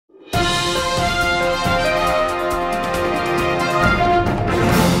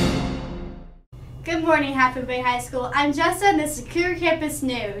morning, Half Moon Bay High School. I'm Jessa and this is Cougar Campus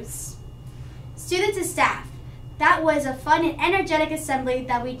News. Students and staff, that was a fun and energetic assembly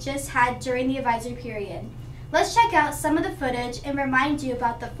that we just had during the advisory period. Let's check out some of the footage and remind you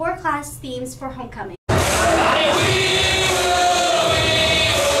about the 4 class themes for homecoming.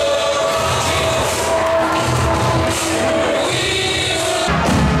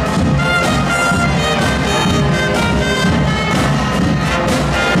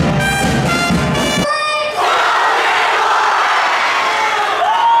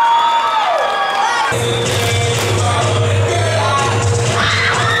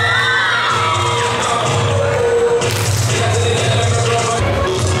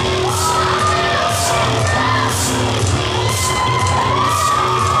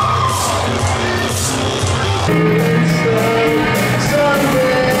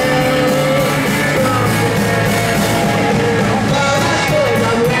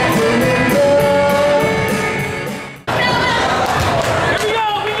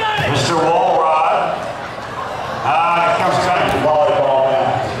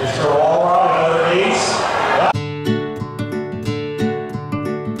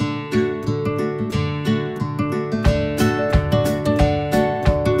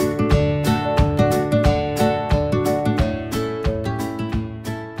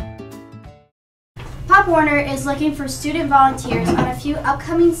 Pop Warner is looking for student volunteers on a few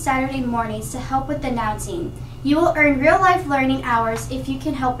upcoming Saturday mornings to help with announcing. You will earn real-life learning hours if you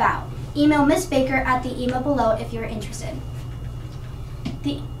can help out. Email Ms. Baker at the email below if you're interested.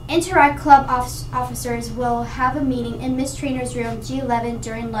 The Interact Club officers will have a meeting in Ms. Trainer's room G11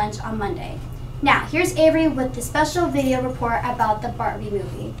 during lunch on Monday. Now, here's Avery with the special video report about the Barbie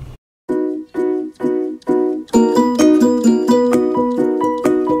movie.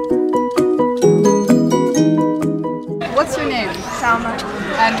 What's your name? Salma.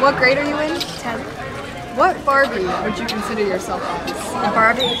 And what grade are you in? 10th. What Barbie would you consider yourself as? A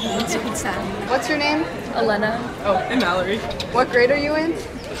Barbie needs to be 10. What's your name? Elena. Oh, and Mallory. What grade are you in?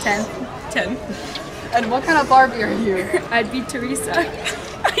 10th. 10. And what kind of Barbie are you? I'd be Teresa.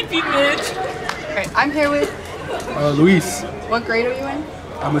 I'd be Midge. Alright, I'm here with... Luis. What grade are you in?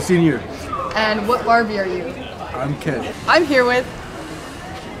 I'm a senior. And what Barbie are you? I'm Ken. I'm here with...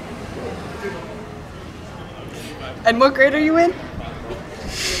 And what grade are you in?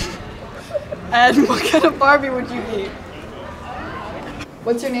 And what kind of Barbie would you be?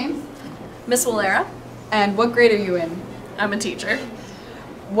 What's your name? Miss Valera. And what grade are you in? I'm a teacher.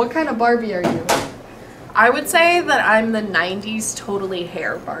 What kind of Barbie are you? I would say that I'm the 90s totally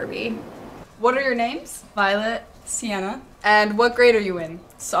hair Barbie. What are your names? Violet, Sienna, And what grade are you in?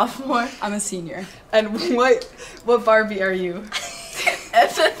 Sophomore. I'm a senior. And what Barbie are you?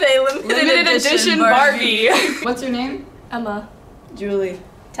 FFA limited edition Barbie. What's your name? Emma. Julie.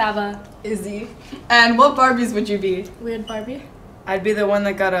 Tava. Izzy. And what Barbies would you be? Weird Barbie. I'd be the one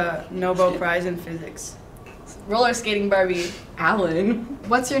that got a Nobel Prize in physics. Roller skating Barbie. Alan.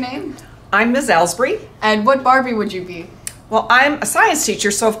 What's your name? I'm Ms. Ellsbury. And what Barbie would you be? Well, I'm a science teacher,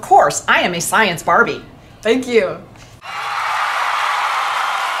 so of course I am a science Barbie. Thank you.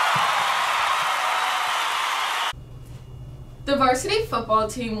 The varsity football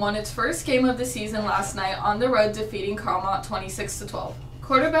team won its first game of the season last night on the road, defeating Carmont 26-12.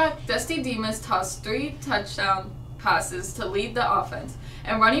 Quarterback Dusty Demas tossed 3 touchdown passes to lead the offense,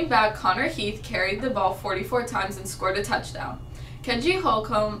 and running back Connor Heath carried the ball 44 times and scored a touchdown. Kenji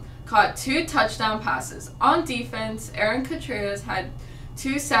Holcomb caught 2 touchdown passes. On defense, Aaron Contreras had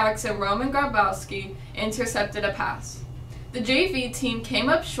 2 sacks and Roman Grabowski intercepted a pass. The JV team came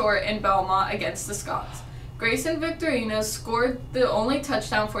up short in Belmont against the Scots. Grayson Victorino scored the only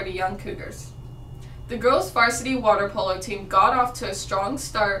touchdown for the young Cougars. The girls varsity water polo team got off to a strong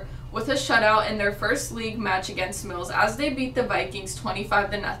start with a shutout in their first league match against Mills as they beat the Vikings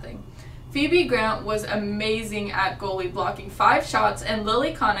 25-0. Phoebe Grant was amazing at goalie, blocking 5 shots, and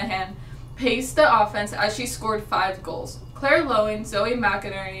Lily Conahan paced the offense as she scored 5 goals. Claire Lowen, Zoe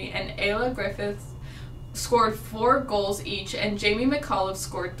McInerney, and Ayla Griffiths scored 4 goals each, and Jamie McAuliffe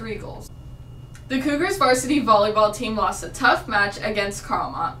scored 3 goals. The Cougars varsity volleyball team lost a tough match against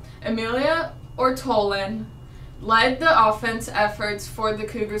Carmont. Amelia Ortolin led the offense efforts for the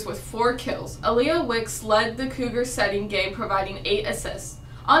Cougars with 4 kills. Aaliyah Wicks led the Cougars setting game, providing 8 assists.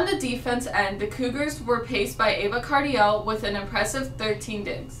 On the defense end, the Cougars were paced by Ava Cardiel with an impressive 13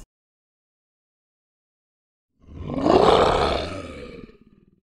 digs.